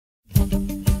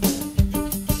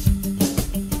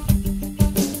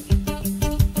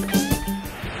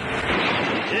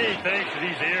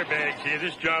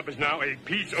this job is now a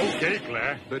piece of cake,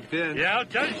 Claire. But Vince... Yeah, I'll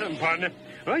tell you something, partner.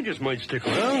 I just might stick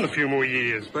around a few more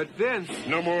years. But Vince...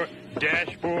 No more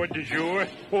dashboard du jour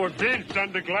or Vince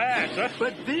under glass, huh?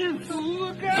 But Vince...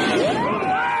 Look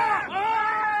out!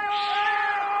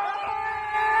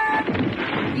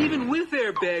 Even with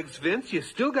airbags, Vince, you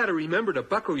still got to remember to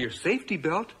buckle your safety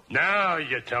belt. Now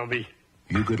you tell me.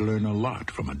 You could learn a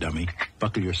lot from a dummy.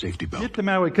 Buckle your safety belt. Get them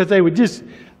out of the way, because they would just,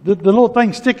 the little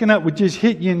thing sticking up would just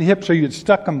hit you in the hip, so you'd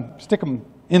stick them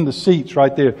in the seats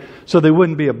right there so they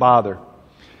wouldn't be a bother.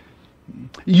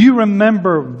 You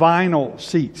remember vinyl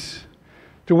seats,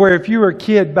 to where if you were a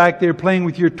kid back there playing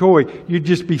with your toy, you'd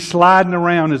just be sliding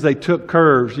around as they took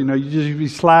curves. You know, you'd just be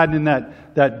sliding in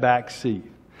that back seat.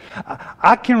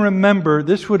 I can remember,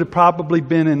 this would have probably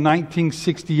been in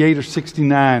 1968 or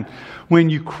 69, when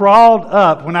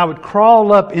I would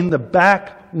crawl up in the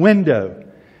back window,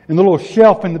 in the little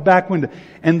shelf in the back window,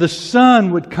 and the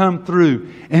sun would come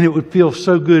through, and it would feel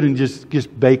so good and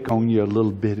just bake on you a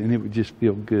little bit, and it would just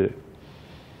feel good.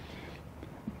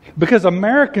 Because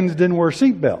Americans didn't wear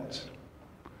seatbelts.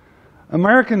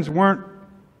 Americans weren't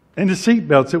into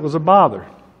seatbelts. It was a bother.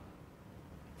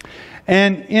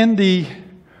 And in the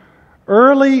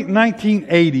early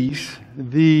 1980s,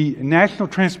 the National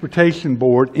Transportation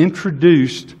Board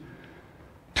introduced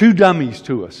two dummies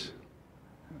to us,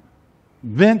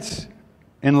 Vince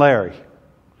and Larry.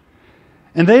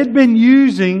 And they had been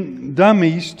using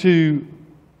dummies to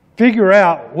figure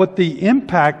out what the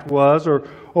impact was or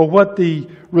what the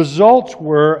results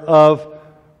were of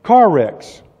car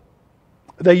wrecks.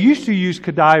 They used to use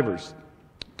cadavers.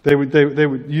 They would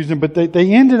use them, but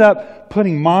they ended up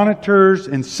putting monitors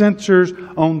and sensors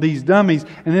on these dummies,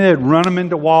 and then they'd run them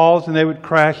into walls and they would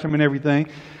crash them and everything.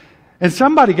 And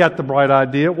somebody got the bright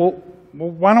idea, well,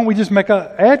 why don't we just make an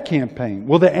ad campaign?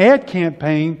 Well, the ad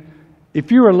campaign,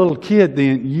 if you were a little kid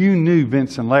then, you knew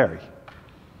Vince and Larry.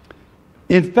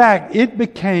 In fact, it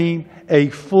became a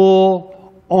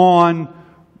full-on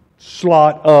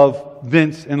slot of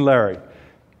Vince and Larry.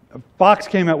 Fox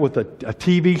came out with a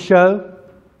TV show,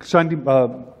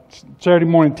 Saturday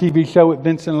morning TV show with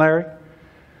Vince and Larry.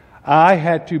 I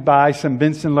had to buy some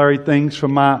Vince and Larry things for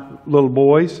my little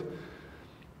boys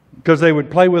because they would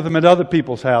play with them at other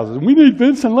people's houses. We need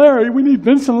Vince and Larry. We need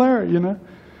Vince and Larry, you know.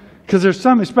 Because there's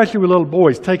some, especially with little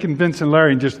boys, taking Vince and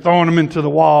Larry and just throwing them into the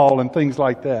wall and things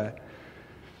like that.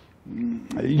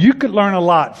 You could learn a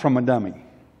lot from a dummy.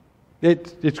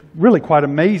 It's really quite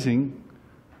amazing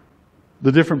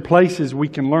the different places we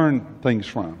can learn things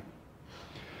from.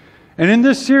 And in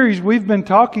this series, we've been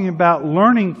talking about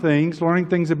learning things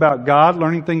about God,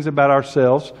 learning things about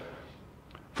ourselves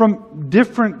from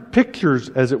different pictures,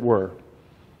 as it were.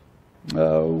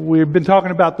 We've been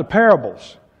talking about the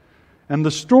parables and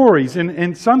the stories.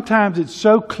 And sometimes it's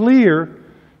so clear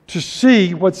to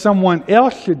see what someone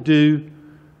else should do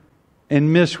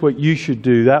and miss what you should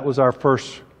do. That was our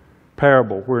first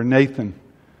parable where Nathan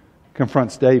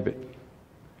confronts David.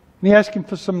 And he asked him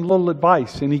for some little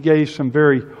advice, and he gave some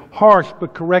very harsh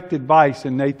but correct advice,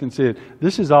 and Nathan said,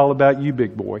 "This is all about you,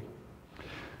 big boy."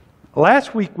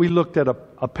 Last week we looked at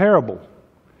a parable.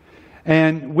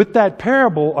 And with that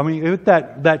parable, with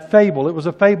that fable, it was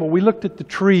a fable. We looked at the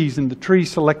trees and the trees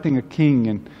selecting a king,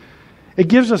 and it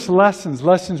gives us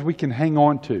lessons we can hang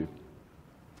on to.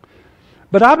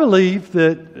 But I believe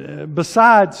that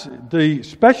besides the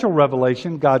special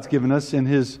revelation God's given us in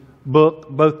His book,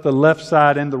 both the left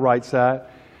side and the right side,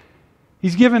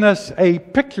 He's given us a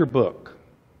picture book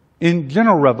in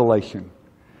general revelation.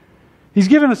 He's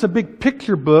given us a big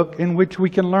picture book in which we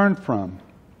can learn from.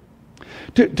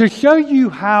 To show you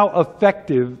how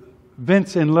effective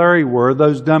Vince and Larry were,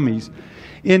 those dummies,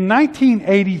 in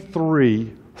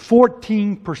 1983,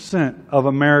 14% of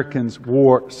Americans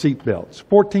wore seatbelts.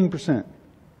 14%.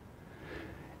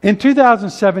 In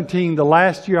 2017, the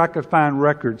last year I could find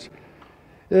records,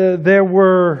 there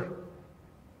were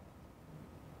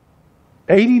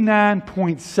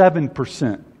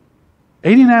 89.7%.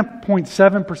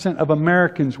 89.7% of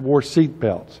Americans wore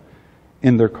seatbelts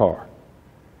in their car.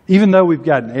 Even though we've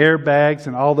gotten airbags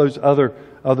and all those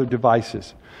other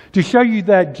devices. To show you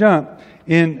that jump,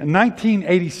 in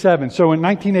 1987, so in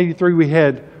 1983 we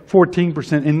had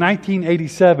 14%. In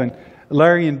 1987,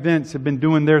 Larry and Vince have been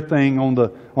doing their thing on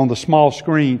the small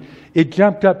screen. It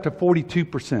jumped up to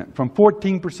 42%, from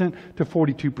 14% to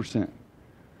 42%.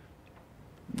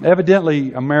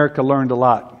 Evidently, America learned a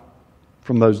lot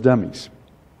from those dummies.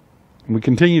 And we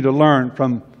continue to learn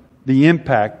from the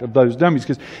impact of those dummies.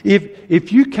 Because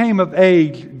if you came of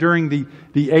age during the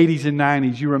 80s and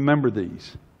 90s, you remember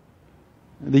these.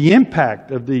 The impact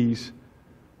of these,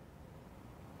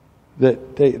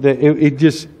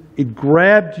 it it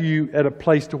grabbed you at a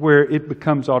place to where it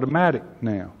becomes automatic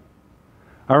now.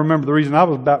 I remember the reason I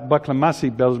was about buckling my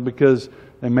seatbelt is because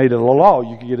they made it a law.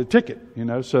 You could get a ticket, you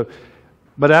know. So,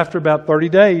 but after about 30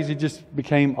 days, it just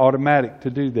became automatic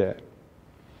to do that.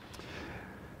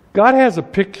 God has a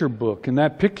picture book, and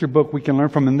that picture book we can learn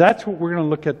from, and that's what we're going to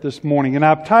look at this morning. And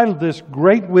I've titled this,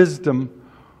 Great Wisdom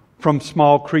from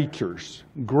Small Creatures.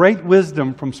 Great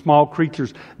Wisdom from Small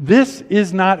Creatures. This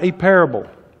is not a parable,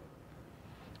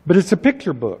 but it's a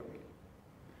picture book.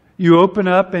 You open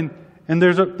up and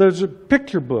there's a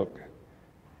picture book.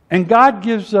 And God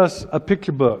gives us a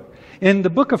picture book. In the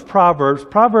book of Proverbs,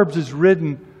 Proverbs is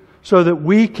written so that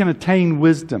we can attain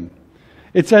wisdom.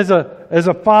 It's as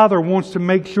a father wants to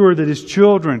make sure that his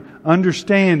children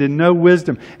understand and know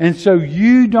wisdom. And so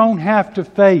you don't have to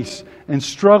face and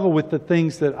struggle with the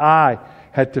things that I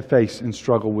had to face and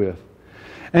struggle with.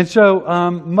 And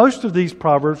so most of these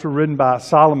Proverbs were written by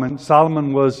Solomon.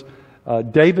 Solomon was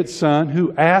David's son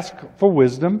who asked for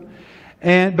wisdom.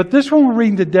 But this one we're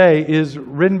reading today is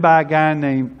written by a guy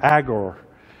named Agur.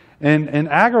 And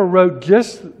Agur wrote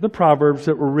just the Proverbs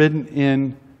that were written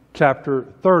in chapter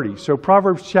 30. So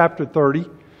Proverbs chapter 30.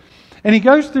 And he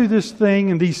goes through this thing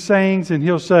and these sayings, and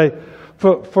he'll say,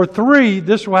 for 3,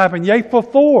 this will happen. Yea, for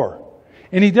 4.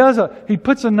 And he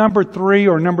puts a number 3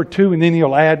 or number 2, and then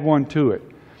he'll add 1 to it.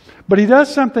 But he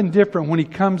does something different when he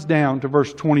comes down to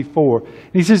verse 24. And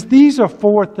he says, these are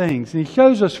 4 things. And he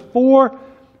shows us 4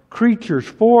 creatures,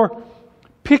 4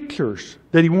 pictures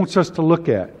that he wants us to look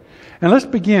at. And let's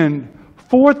begin.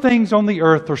 4 things on the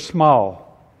earth are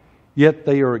small, yet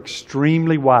they are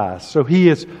extremely wise. So he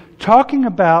is talking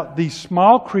about these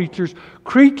small creatures,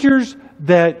 creatures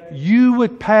that you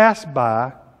would pass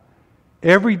by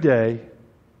every day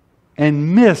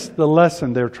and miss the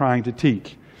lesson they're trying to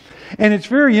teach. And it's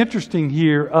very interesting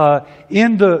here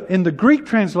in the Greek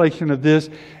translation of this,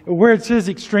 where it says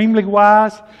extremely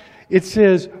wise, it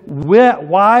says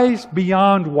wise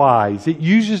beyond wise. It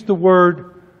uses the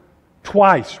word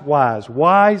twice wise.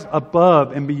 Wise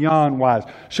above and beyond wise.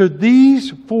 So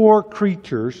these 4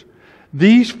 creatures,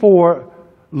 these 4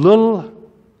 little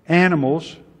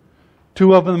animals,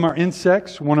 2 of them are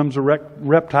insects, one of them's a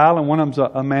reptile and one of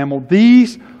them's a mammal.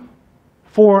 These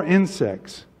 4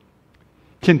 insects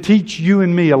can teach you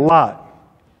and me a lot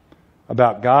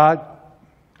about God,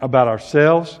 about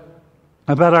ourselves,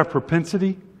 about our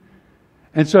propensity.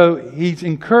 And so he's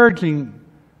encouraging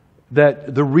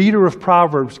that the reader of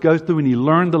Proverbs goes through and he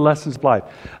learned the lessons of life.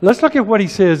 Let's look at what he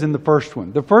says in the first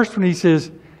one. The first one he says,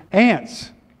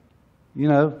 ants. You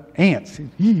know, ants.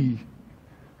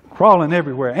 Crawling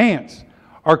everywhere. Ants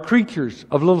are creatures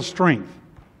of little strength.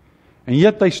 And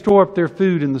yet they store up their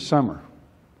food in the summer.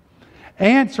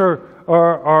 Ants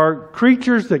are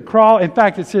creatures that crawl. In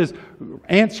fact, it says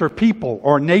ants are people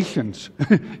or nations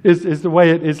is the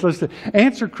way it is listed.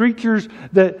 Ants are creatures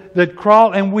that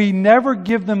crawl, and we never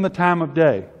give them the time of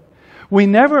day. We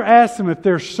never ask them, if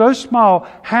they're so small,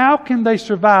 how can they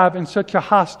survive in such a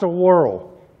hostile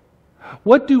world?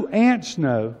 What do ants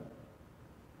know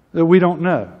that we don't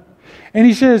know? And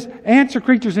he says ants are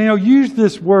creatures, and he'll use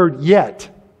this word yet.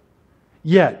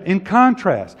 Yet, in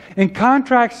contrast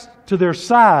to their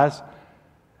size,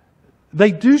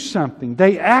 they do something.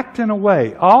 They act in a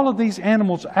way. All of these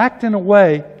animals act in a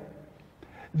way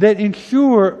that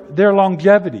ensure their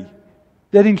longevity,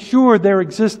 that ensure their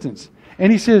existence.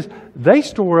 And he says they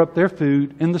store up their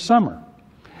food in the summer.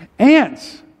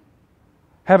 Ants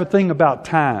have a thing about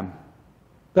time.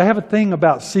 They have a thing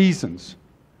about seasons.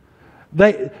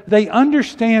 They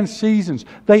understand seasons.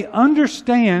 They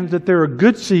understand that there are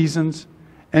good seasons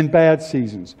and bad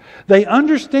seasons. They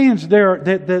understand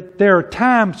that there are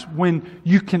times when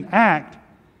you can act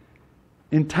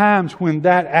and times when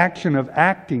that action of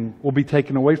acting will be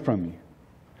taken away from you.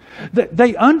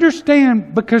 They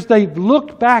understand because they've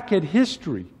looked back at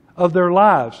history of their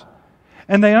lives,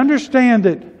 and they understand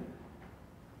that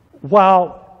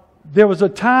while there was a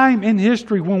time in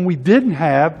history when we didn't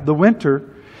have the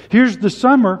winter, here's the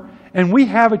summer, and we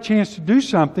have a chance to do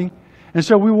something, and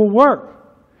so we will work.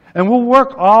 And we'll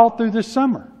work all through this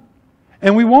summer.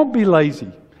 And we won't be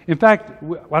lazy. In fact,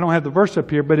 I don't have the verse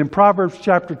up here, but in Proverbs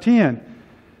chapter 10,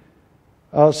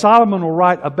 Solomon will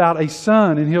write about a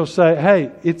son, and he'll say,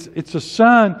 hey, it's a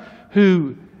son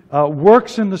who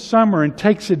works in the summer and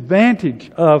takes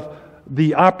advantage of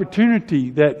the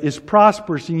opportunity that is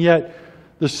prosperous, and yet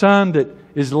the son that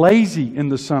is lazy in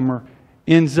the summer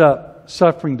ends up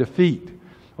suffering defeat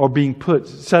or being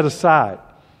set aside.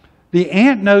 The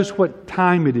ant knows what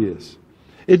time it is.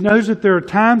 It knows that there are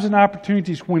times and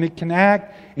opportunities when it can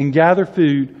act and gather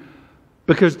food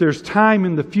because there's time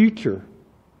in the future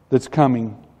that's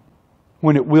coming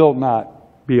when it will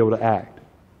not be able to act.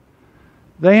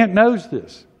 The ant knows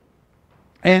this.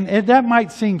 And that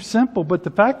might seem simple, but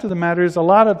the fact of the matter is a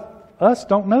lot of us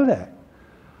don't know that.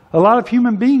 A lot of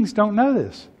human beings don't know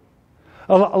this.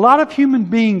 A lot of human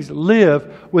beings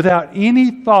live without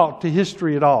any thought to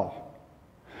history at all.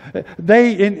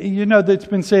 It's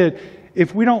been said,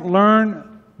 if we don't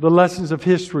learn the lessons of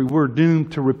history, we're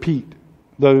doomed to repeat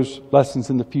those lessons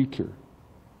in the future.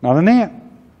 Not an ant.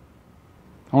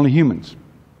 Only humans.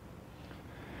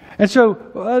 And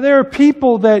so there are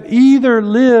people that either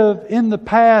live in the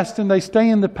past and they stay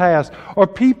in the past, or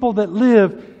people that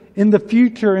live in the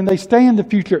future and they stay in the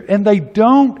future, and they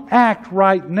don't act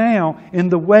right now in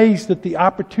the ways that the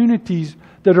opportunities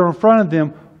that are in front of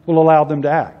them will allow them to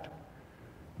act.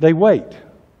 They wait.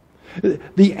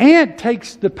 The ant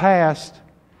takes the past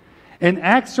and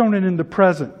acts on it in the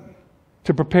present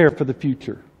to prepare for the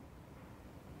future.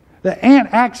 The ant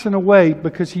acts in a way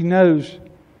because he knows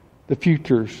the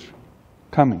future's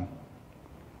coming.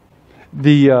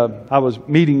 I was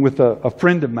meeting with a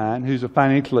friend of mine who's a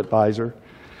financial advisor,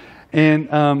 and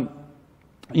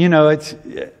it's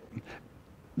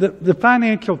the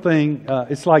financial thing.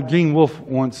 It's like Gene Wolfe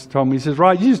once told me. He says,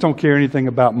 "Rod, you just don't care anything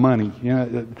about money.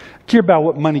 I care about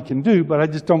what money can do, but I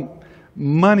just don't.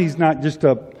 Money's not just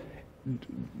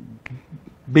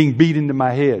being beat into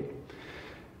my head."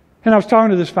 And I was talking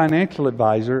to this financial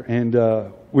advisor, and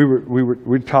we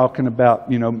were talking about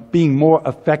being more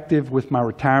effective with my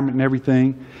retirement and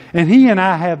everything. And he and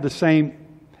I have the same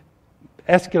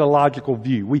eschatological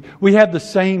view. We have the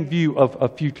same view of a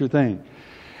future thing.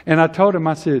 And I told him,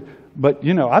 I said, but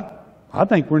I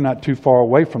think we're not too far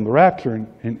away from the rapture.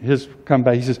 And his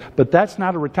comeback, he says, but that's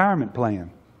not a retirement plan.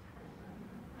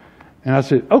 And I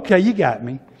said, okay, you got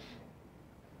me.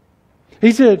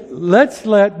 He said,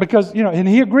 and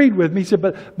he agreed with me. He said,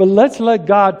 but let's let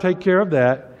God take care of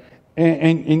that.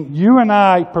 And you and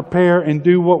I prepare and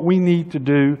do what we need to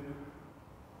do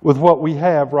with what we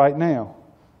have right now.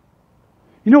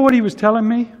 You know what he was telling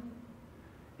me?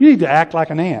 You need to act like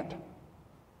an ant.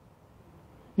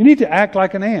 You need to act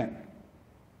like an ant.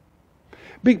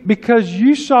 Because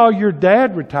you saw your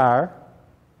dad retire.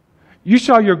 You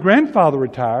saw your grandfather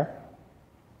retire.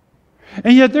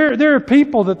 And yet there are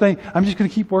people that think, I'm just going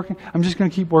to keep working. I'm just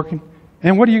going to keep working.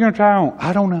 And what are you going to try on?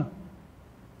 I don't know.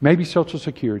 Maybe Social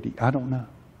Security. I don't know.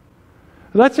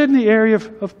 That's in the area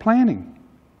of planning.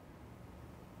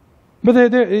 But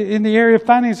they're in the area of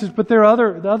finances, but there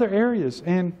are the other areas.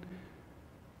 And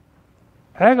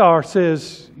Hagar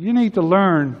says, you need to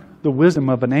learn the wisdom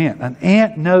of an ant. An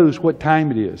ant knows what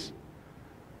time it is.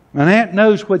 An ant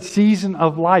knows what season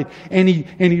of life. And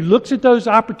he looks at those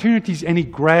opportunities and he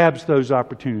grabs those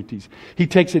opportunities. He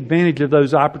takes advantage of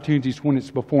those opportunities when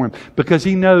it's before him. Because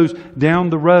he knows down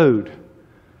the road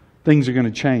things are going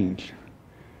to change.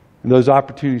 And those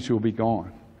opportunities will be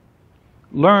gone.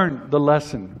 Learn the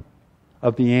lesson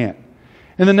of the ant.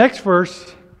 In the next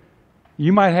verse,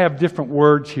 you might have different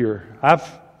words here. I've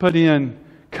put in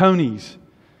conies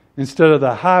instead of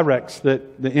the hyrax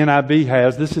that the NIV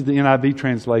has. This is the NIV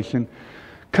translation.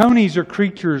 Conies are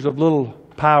creatures of little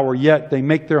power, yet they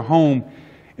make their home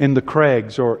in the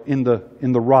crags or in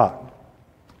the rock.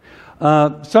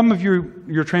 Some of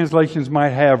your translations might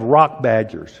have rock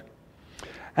badgers.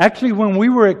 Actually, when we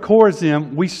were at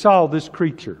Chorazim, we saw this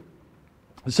creature.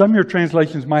 Some of your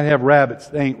translations might have rabbits.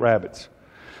 They ain't rabbits.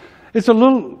 It's a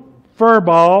little fur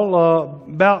ball,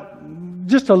 about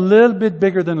just a little bit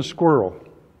bigger than a squirrel.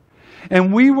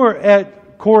 And we were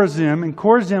at Chorazim, and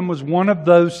Chorazim was one of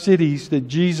those cities that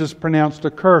Jesus pronounced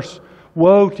a curse.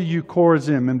 Woe to you,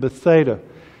 Chorazim and Bethsaida.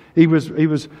 He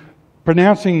was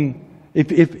pronouncing,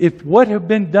 if what had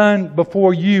been done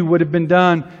before you would have been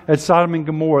done at Sodom and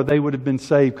Gomorrah, they would have been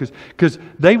saved, because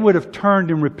they would have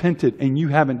turned and repented, and you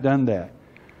haven't done that.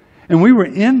 And we were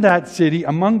in that city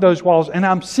among those walls, and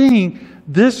I'm seeing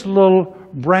this little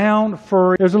brown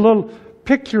furry. There's a little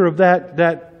picture of that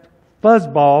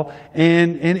fuzzball,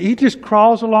 and he just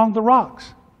crawls along the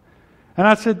rocks. And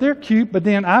I said, they're cute, but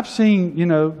then I've seen,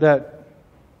 that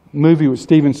movie with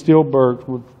Steven Spielberg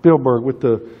with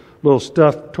the little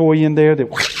stuffed toy in there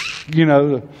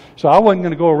that, so I wasn't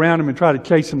going to go around him and try to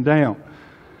chase him down.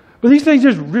 But these things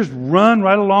just run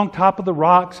right along top of the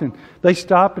rocks, and they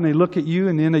stop and they look at you,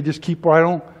 and then they just keep right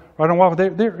on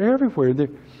walking. They're everywhere.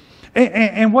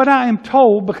 And what I am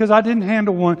told, because I didn't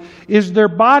handle one, is their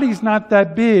body's not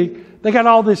that big. They got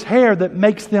all this hair that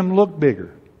makes them look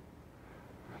bigger.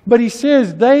 But he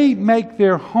says they make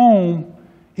their home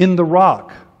in the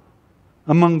rock,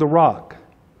 among the rock.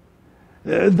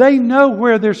 They know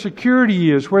where their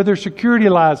security is, where their security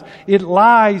lies. It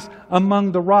lies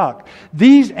among the rock.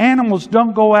 These animals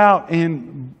don't go out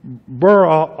and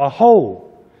burrow a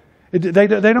hole. They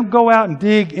don't go out and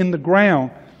dig in the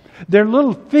ground. Their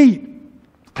little feet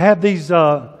have these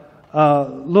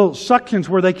little suctions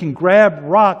where they can grab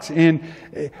rocks. And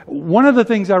one of the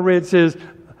things I read says,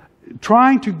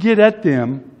 trying to get at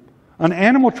them, an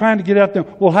animal trying to get at them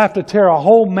will have to tear a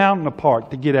whole mountain apart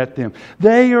to get at them.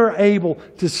 They are able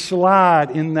to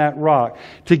slide in that rock,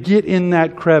 to get in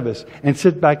that crevice and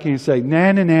sit back here and say,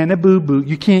 "Nana, nana, boo, boo,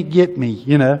 you can't get me,"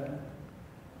 you know.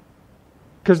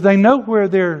 Because they know where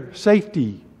their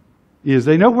safety is.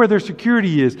 They know where their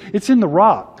security is. It's in the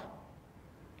rock.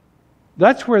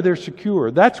 That's where they're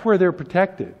secure. That's where they're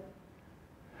protected.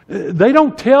 They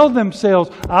don't tell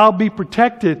themselves, "I'll be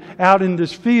protected out in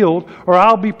this field," or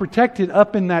 "I'll be protected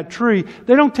up in that tree."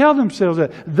 They don't tell themselves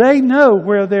that. They know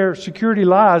where their security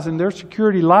lies, and their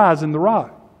security lies in the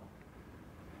rock.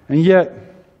 And yet,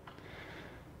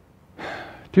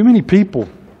 too many people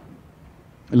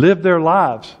live their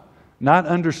lives not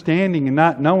understanding and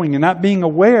not knowing and not being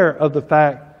aware of the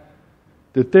fact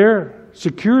that their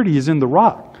security is in the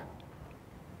rock.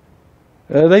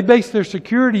 They base their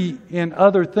security in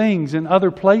other things, in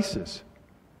other places.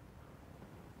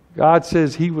 God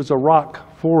says He was a rock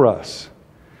for us.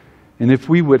 And if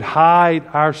we would hide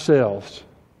ourselves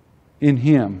in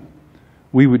Him,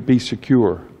 we would be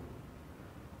secure.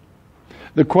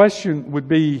 The question would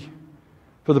be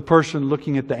for the person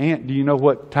looking at the ant, do you know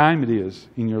what time it is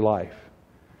in your life?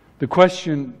 The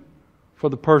question for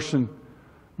the person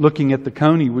looking at the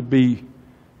coney would be,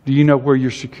 do you know where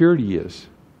your security is?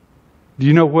 Do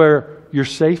you know where your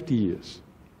safety is?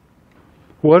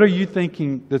 What are you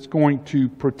thinking that's going to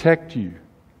protect you?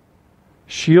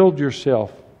 Shield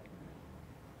yourself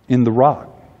in the rock.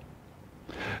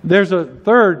 There's a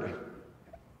third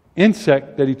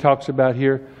insect that he talks about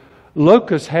here.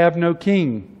 Locusts have no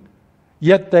king,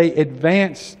 yet they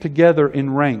advance together in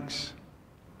ranks.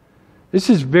 This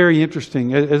is very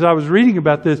interesting. As I was reading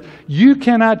about this, you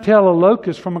cannot tell a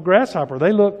locust from a grasshopper.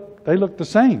 They look the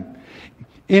same.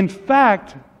 In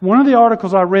fact, one of the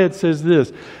articles I read says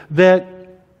this, that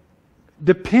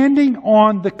depending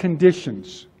on the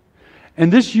conditions,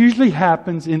 and this usually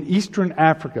happens in Eastern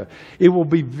Africa, it will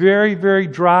be very, very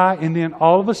dry, and then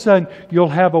all of a sudden you'll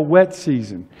have a wet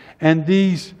season. And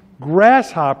these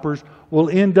grasshoppers will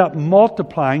end up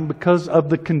multiplying because of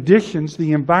the conditions,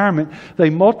 the environment they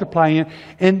multiply in.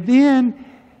 And then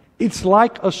it's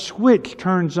like a switch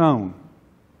turns on.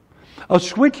 A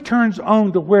switch turns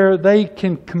on to where they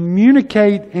can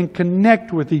communicate and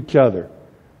connect with each other.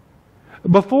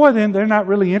 Before then, they're not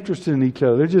really interested in each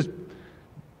other. They're just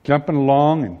jumping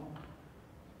along and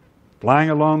flying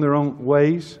along their own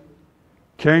ways,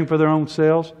 caring for their own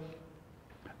selves.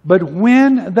 But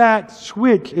when that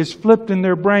switch is flipped in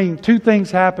their brain, two things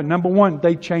happen. Number one,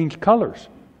 they change colors.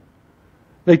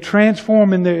 They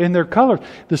transform in their colors.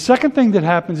 The second thing that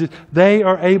happens is they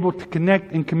are able to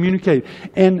connect and communicate.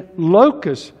 And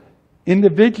locusts,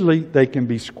 individually, they can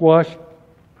be squashed.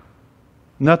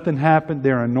 Nothing happened.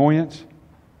 They're an annoyance.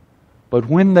 But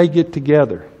when they get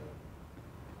together,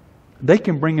 they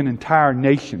can bring an entire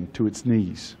nation to its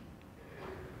knees.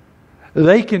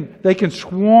 They can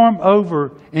swarm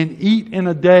over and eat in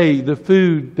a day the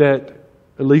food that,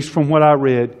 at least from what I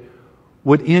read,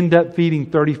 would end up feeding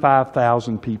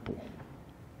 35,000 people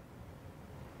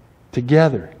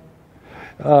together.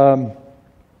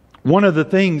 One of the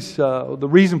things, the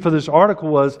reason for this article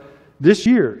was this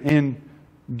year in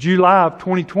July of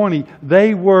 2020,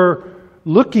 they were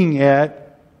looking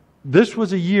at, this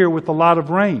was a year with a lot of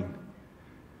rain.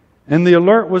 And the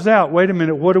alert was out. Wait a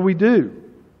minute, what do we do?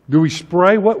 Do we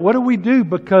spray? What do we do?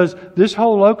 Because this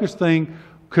whole locust thing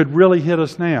could really hit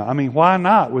us now. I mean, why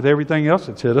not with everything else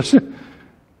that's hit us?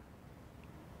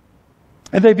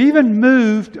 And they've even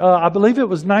moved, I believe it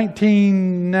was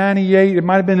 1998, it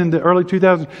might have been in the early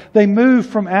 2000s, they moved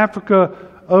from Africa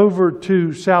over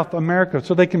to South America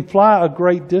so they can fly a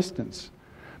great distance.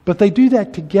 But they do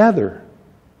that together.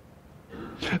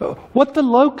 What the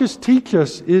locusts teach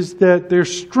us is that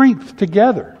there's strength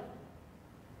together.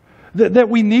 That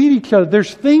we need each other.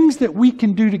 There's things that we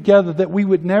can do together that we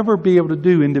would never be able to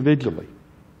do individually.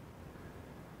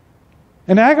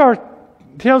 And Agar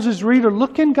tells his reader,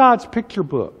 look in God's picture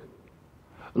book.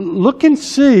 Look and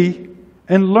see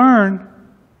and learn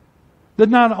that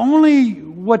not only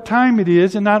what time it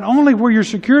is and not only where your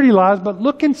security lies, but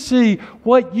look and see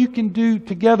what you can do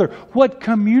together, what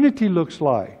community looks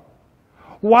like.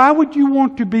 Why would you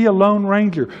want to be a lone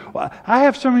ranger? I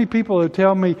have so many people who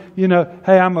tell me,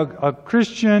 hey, I'm a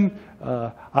Christian.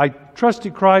 I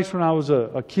trusted Christ when I was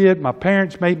a kid. My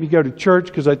parents made me go to church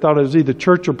because they thought it was either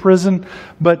church or prison.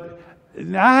 But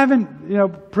I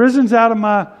haven't, prison's out of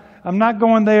I'm not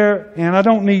going there, and I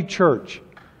don't need church.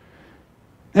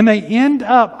 And they end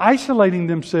up isolating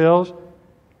themselves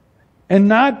and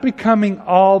not becoming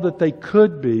all that they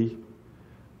could be,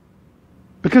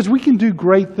 because we can do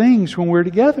great things when we're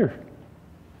together.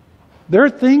 There are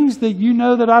things that you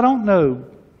know that I don't know.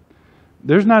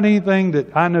 There's not anything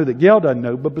that I know that Gail doesn't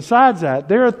know. But besides that,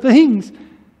 there are things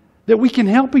that we can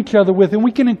help each other with and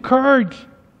we can encourage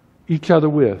each other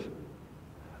with.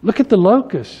 Look at the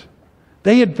locusts.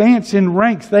 They advance in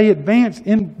ranks. They advance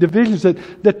in divisions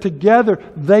that together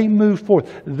they move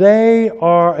forth. They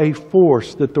are a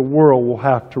force that the world will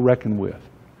have to reckon with.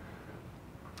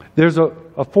 There's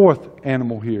a fourth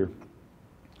animal here.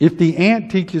 If the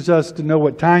ant teaches us to know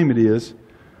what time it is,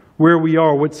 where we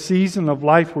are, what season of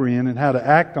life we're in, and how to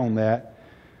act on that,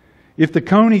 if the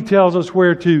coney tells us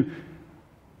where to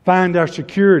find our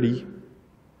security,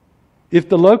 if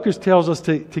the locust tells us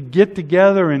to get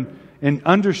together and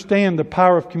understand the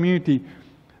power of community,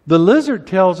 the lizard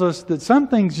tells us that some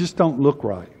things just don't look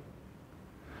right.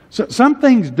 So some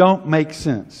things don't make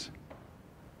sense.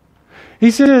 He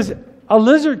says a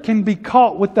lizard can be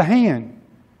caught with the hand.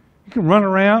 You can run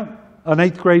around. An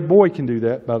 8th grade boy can do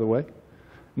that, by the way.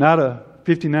 Not a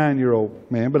 59-year-old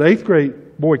man, but an 8th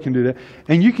grade boy can do that.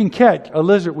 And you can catch a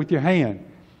lizard with your hand.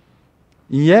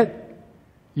 And yet,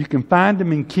 you can find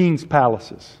them in king's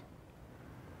palaces.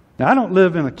 Now, I don't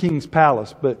live in a king's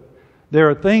palace, but there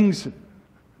are things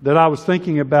that I was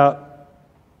thinking about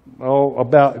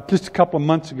just a couple of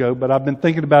months ago, but I've been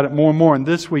thinking about it more and more. And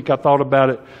this week I thought about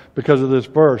it because of this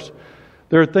verse.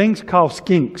 There are things called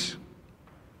skinks.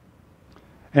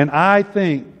 And I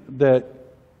think that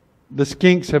the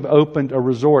skinks have opened a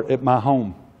resort at my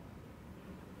home.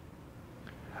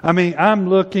 I mean, I'm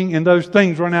looking and those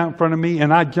things run out in front of me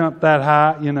and I jump that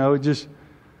high,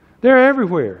 they're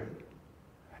everywhere.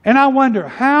 And I wonder,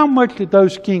 how much did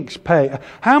those skinks pay?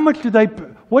 How much do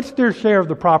what's their share of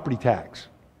the property tax?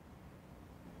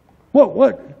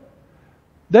 What?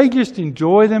 They just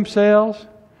enjoy themselves.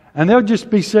 And they'll just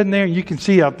be sitting there and you can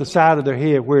see out the side of their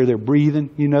head where they're breathing.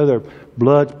 Their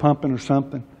blood's pumping or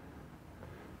something.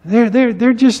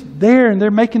 They're just there and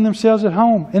they're making themselves at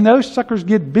home. And those suckers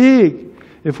get big.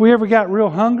 If we ever got real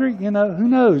hungry, who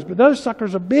knows? But those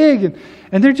suckers are big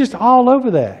and they're just all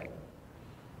over that.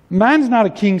 Mine's not a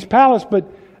king's palace, but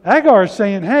Agar is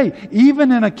saying, hey,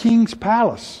 even in a king's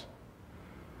palace,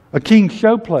 a king's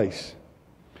showplace,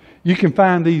 you can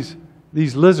find these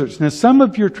lizards. Now, some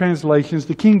of your translations,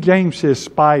 the King James says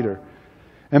spider,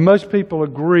 and most people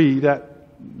agree that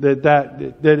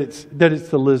it's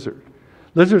the lizard.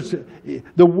 Lizards,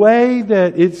 the way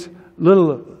that its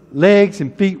little legs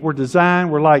and feet were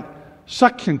designed were like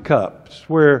suction cups,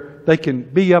 where they can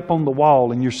be up on the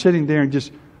wall, and you're sitting there and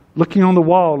just looking on the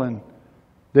wall, and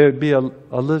there'd be a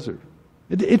lizard.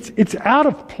 It's out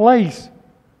of place,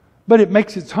 but it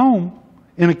makes its home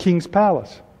in a king's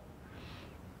palace.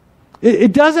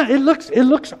 It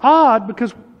looks odd,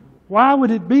 because why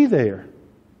would it be there?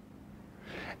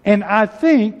 And I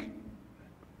think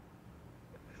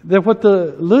that what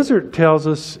the lizard tells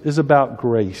us is about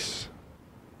grace.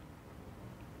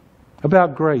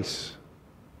 About grace.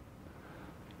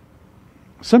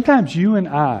 Sometimes you and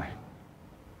I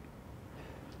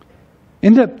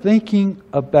end up thinking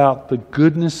about the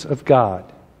goodness of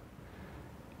God.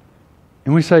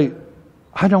 And we say,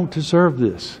 I don't deserve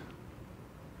this.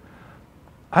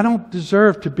 I don't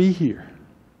deserve to be here.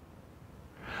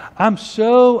 I'm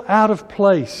so out of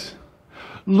place.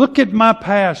 Look at my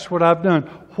past, what I've done.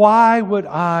 Why would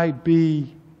I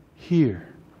be here?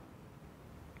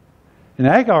 And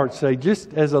Agar would say,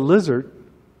 just as a lizard,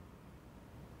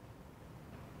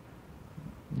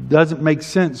 doesn't make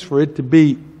sense for it to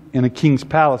be in a king's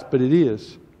palace, but it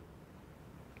is.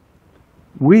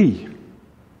 We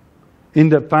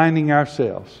end up finding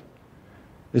ourselves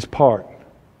as part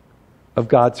of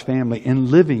God's family and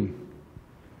living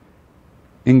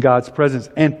in God's presence,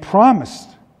 and promised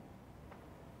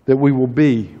that we will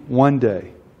be one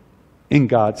day in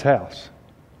God's house.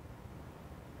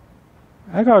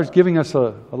 Agar is giving us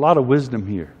a lot of wisdom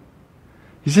here.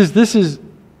 He says this is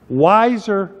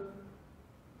wiser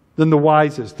than the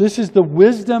wisest. This is the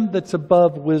wisdom that's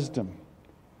above wisdom.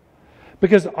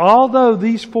 Because although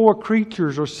these four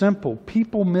creatures are simple,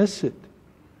 people miss it.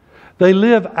 They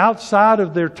live outside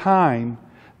of their time,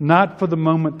 not for the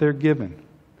moment they're given.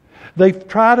 They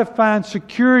try to find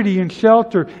security and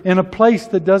shelter in a place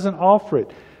that doesn't offer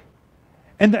it.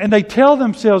 And they tell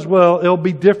themselves, well, it'll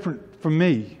be different for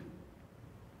me.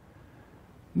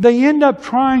 they end up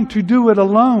trying to do it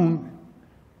alone,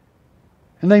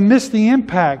 and they miss the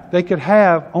impact they could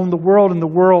have on the world and the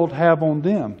world have on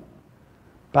them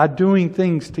by doing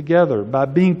things together, by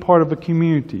being part of a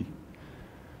community.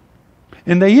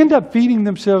 And they end up feeding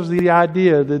themselves the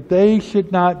idea that they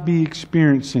should not be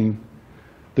experiencing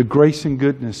the grace and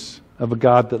goodness of a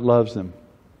God that loves them.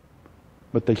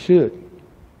 But they should.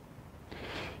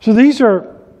 So these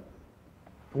are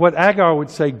what Agar would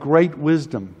say, great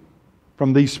wisdom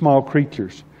from these small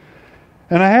creatures.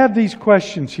 And I have these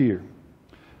questions here.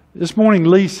 This morning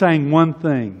Lee's saying one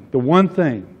thing, the one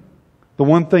thing.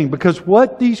 Because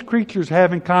what these creatures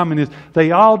have in common is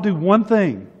they all do one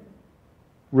thing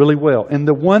really well. And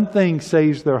the one thing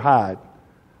saves their hide.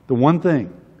 The one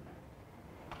thing.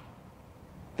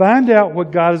 Find out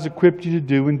what God has equipped you to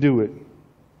do and do it.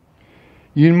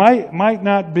 You might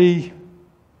not be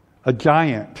a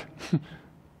giant,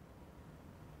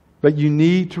 but you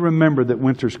need to remember that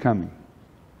winter's coming.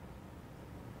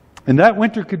 And that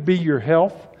winter could be your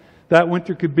health. That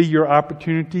winter could be your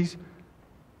opportunities.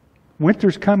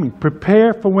 Winter's coming.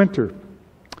 Prepare for winter.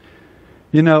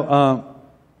 You know,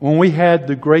 when we had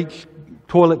the great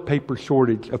toilet paper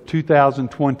shortage of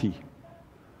 2020,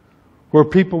 where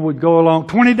people would go along,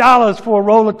 $20 for a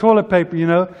roll of toilet paper, you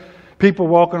know. People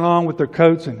walking along with their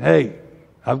coats and, hey,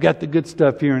 I've got the good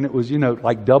stuff here. And it was, you know,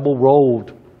 like double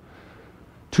rolled,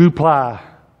 2-ply.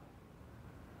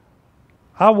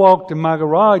 I walked in my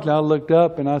garage and I looked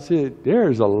up and I said,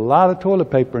 there's a lot of toilet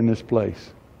paper in this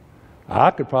place. I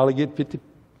could probably get $50,000,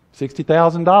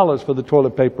 $60,000 for the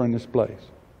toilet paper in this place.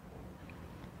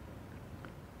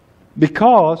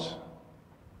 Because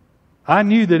I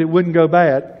knew that it wouldn't go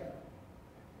bad.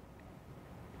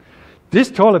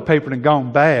 This toilet paper done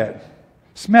gone bad.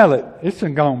 Smell it. It's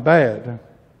done gone bad.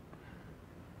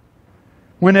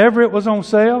 Whenever it was on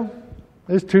sale,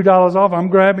 it's $2 off. I'm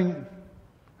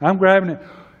grabbing it.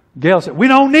 Gail said, we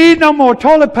don't need no more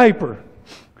toilet paper.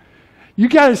 You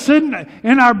got it sitting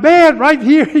in our bed right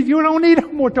here. You don't need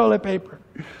no more toilet paper.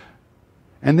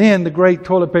 And then the great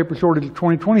toilet paper shortage of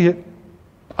 2020 hit.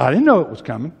 I didn't know it was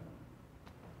coming.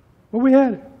 But we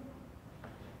had it.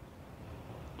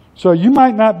 So you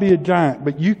might not be a giant,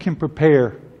 but you can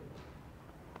prepare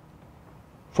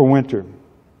for winter.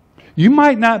 You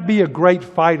might not be a great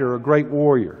fighter, a great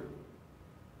warrior,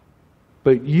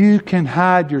 but you can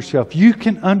hide yourself. You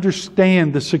can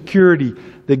understand the security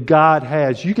that God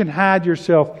has. You can hide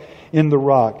yourself in the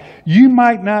rock. You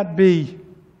might not be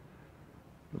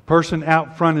the person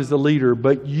out front as the leader,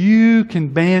 but you can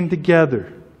band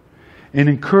together and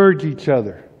encourage each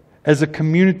other as a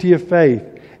community of faith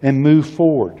and move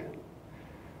forward.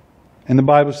 And the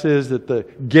Bible says that the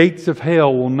gates of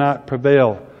hell will not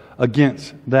prevail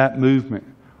against that movement.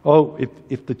 Oh,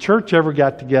 if the church ever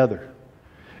got together,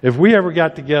 if we ever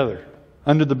got together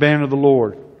under the banner of the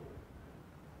Lord,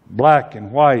 black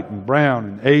and white and brown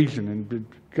and Asian, and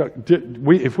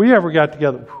if we ever got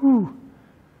together, whew,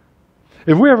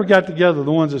 if we ever got together,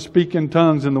 the ones that speak in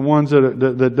tongues and the ones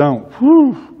that don't,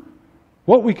 whew,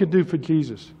 what we could do for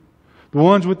Jesus. The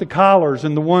ones with the collars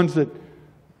and the ones that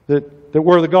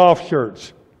wear the golf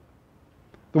shirts.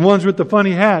 The ones with the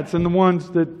funny hats and the ones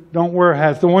that don't wear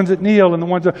hats. The ones that kneel and the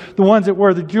ones that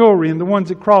wear the jewelry and the ones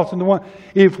that cross and the one.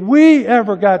 If we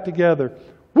ever got together,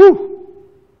 whoo!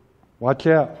 Watch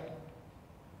out.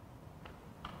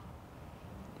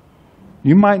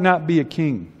 You might not be a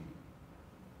king,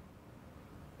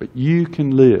 but you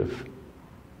can live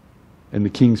in the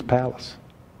king's palace.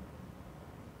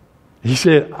 He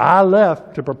said, I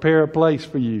left to prepare a place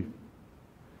for you.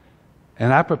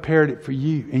 And I prepared it for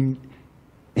you.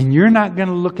 And you're not going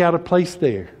to look out of place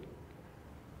there.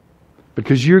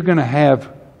 Because you're going to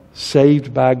have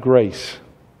saved by grace.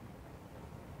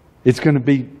 It's going to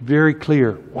be very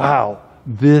clear. Wow,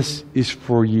 this is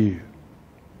for you.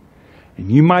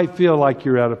 And you might feel like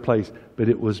you're out of place, but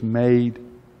it was made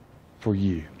for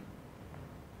you.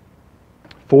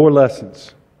 4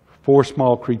 lessons, 4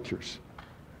 small creatures.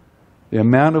 The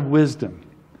amount of wisdom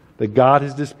that God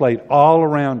has displayed all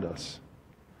around us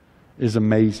is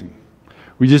amazing.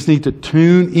 We just need to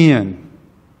tune in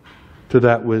to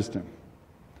that wisdom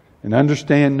and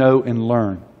understand, know, and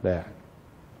learn that.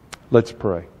 Let's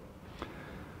pray.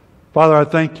 Father, I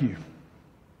thank you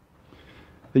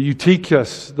that you teach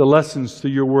us the lessons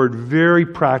through your word, very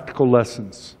practical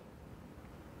lessons.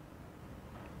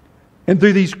 And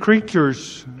through these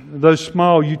creatures, those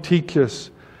small, you teach us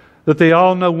that they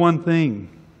all know one thing.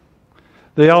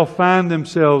 They all find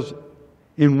themselves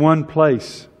in one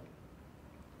place.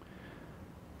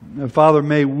 Father,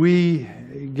 may we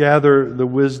gather the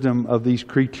wisdom of these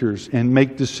creatures and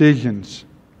make decisions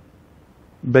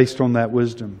based on that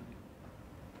wisdom.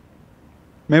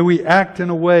 May we act in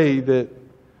a way that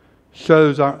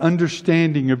shows our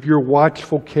understanding of your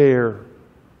watchful care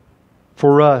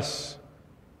for us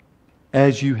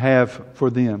as you have for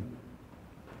them.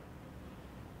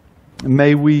 And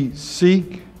may we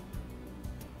seek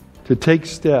to take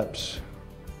steps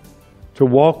to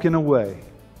walk in a way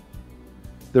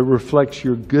that reflects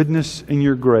your goodness and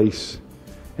your grace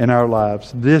in our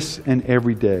lives, this and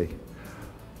every day.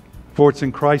 For it's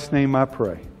in Christ's name I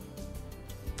pray.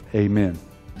 Amen.